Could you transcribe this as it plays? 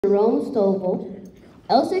Jerome Stovall,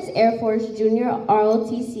 Elsik's Air Force Junior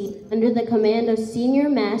ROTC under the command of Senior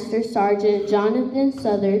Master Sergeant Jonathan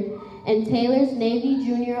Southard, and Taylor's Navy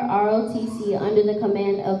Junior ROTC under the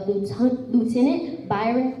command of Lieutenant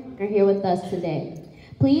Byron are here with us today.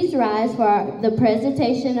 Please rise for the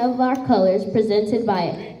presentation of our colors presented by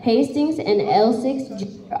Hastings and Elsik's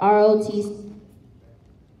Junior ROTC.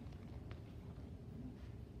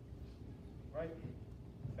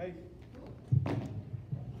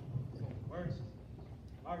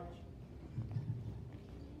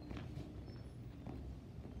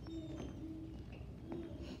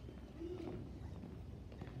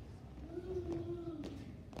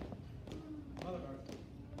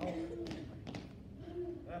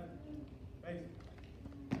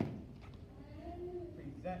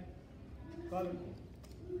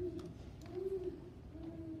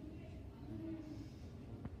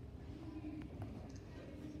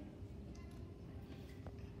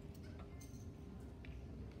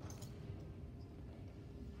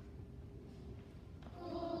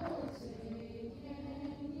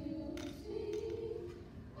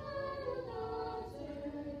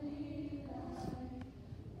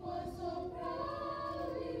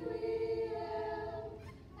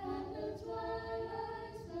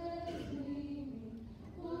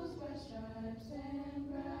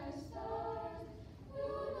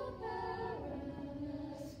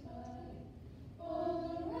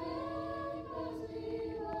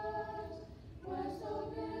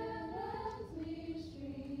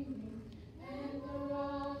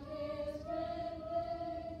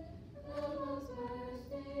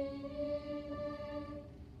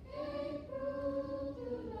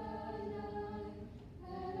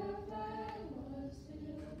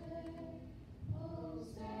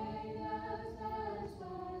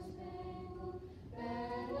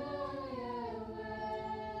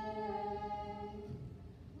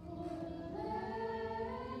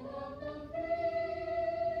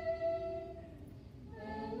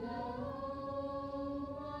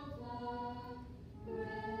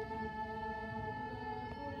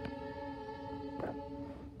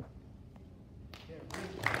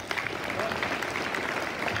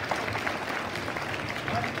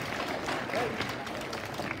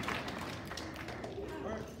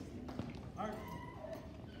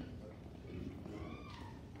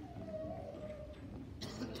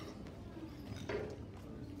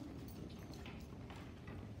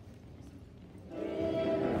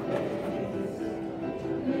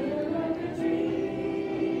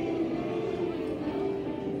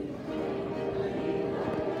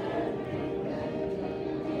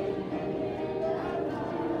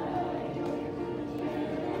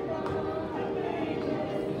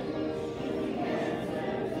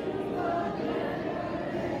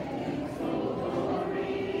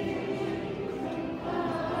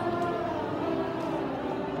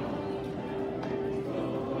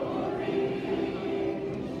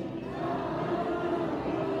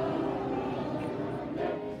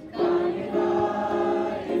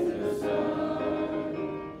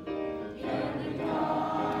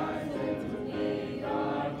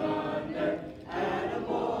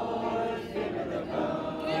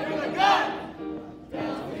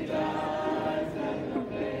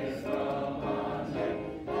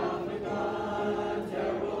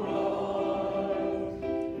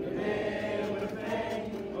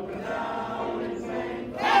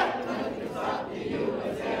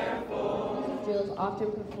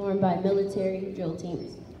 Often performed by military drill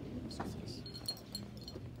teams.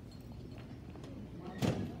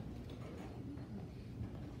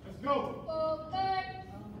 Let's go!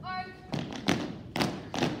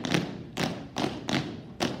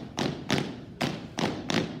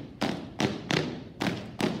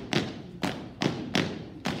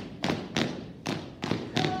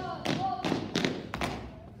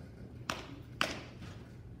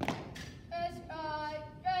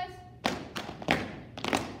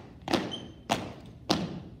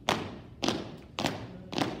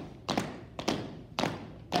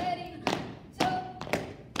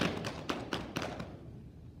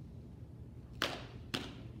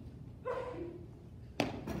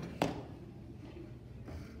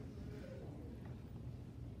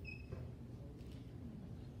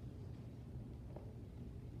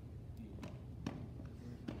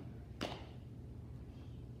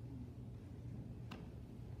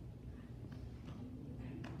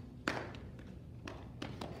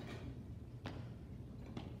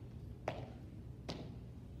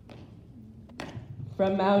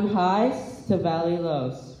 From mountain highs to valley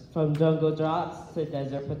lows, from jungle drops to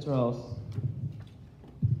desert patrols.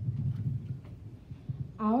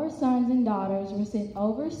 Our sons and daughters were sent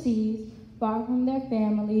overseas far from their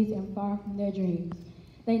families and far from their dreams.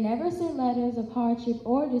 They never sent letters of hardship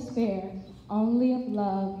or despair, only of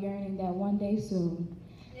love, yearning that one day soon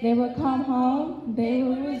they would come home, they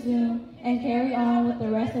would resume, and carry on with the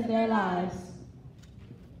rest of their lives.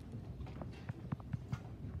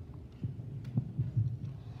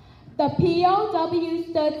 The POW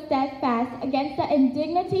stood steadfast against the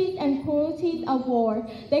indignities and cruelties of war.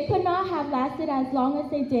 They could not have lasted as long as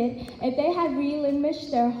they did if they had relinquished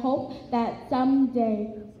their hope that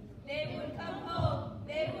someday they would come home,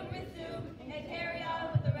 they would resume, and carry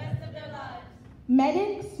on with the rest of their lives.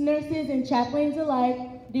 Medics, nurses, and chaplains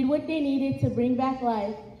alike did what they needed to bring back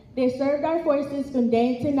life. They served our forces from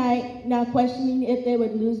day to night, not questioning if they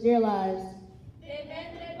would lose their lives. They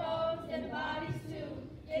bent their bones and bodies too.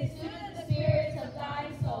 They stood in the spirits of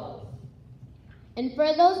dying souls. And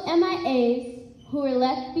for those MIAs who were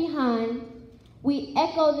left behind, we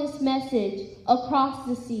echo this message across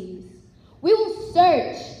the seas. We will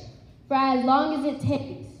search for as long as it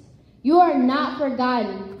takes. You are not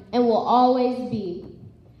forgotten and will always be.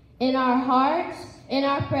 In our hearts, in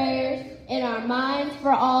our prayers, in our minds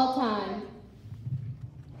for all time.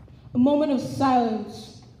 A moment of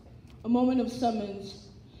silence, a moment of summons,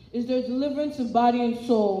 is their deliverance of body and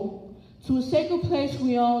soul to a sacred place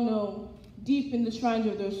we all know, deep in the shrines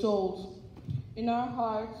of their souls. In our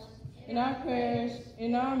hearts, in our prayers,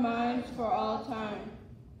 in our minds for all time.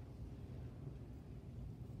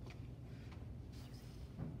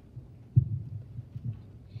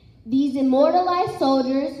 These immortalized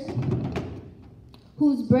soldiers,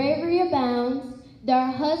 whose bravery abounds, their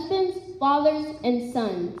husbands, fathers, and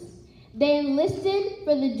sons. They enlisted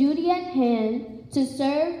for the duty at hand to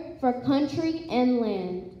serve for country and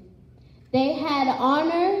land. They had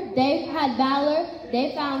honor, they had valor,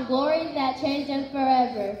 they found glory that changed them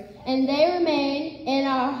forever. And they remain in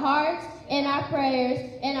our hearts, in our prayers,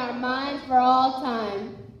 in our minds for all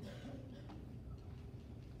time.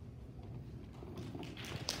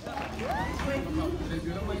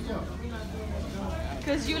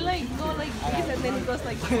 Because you like go like this and then it goes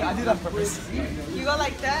like this. I did that on purpose. You go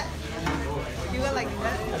like that. You go like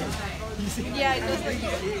that. Yeah, it goes like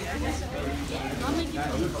this.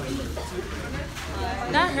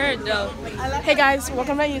 That hurt though. Hey guys,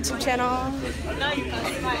 welcome to my YouTube channel. No, you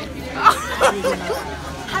can't.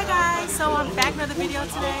 Hi guys, so I'm back with another video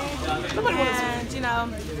today. And you know,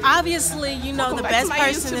 obviously you know the best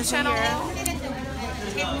person is here.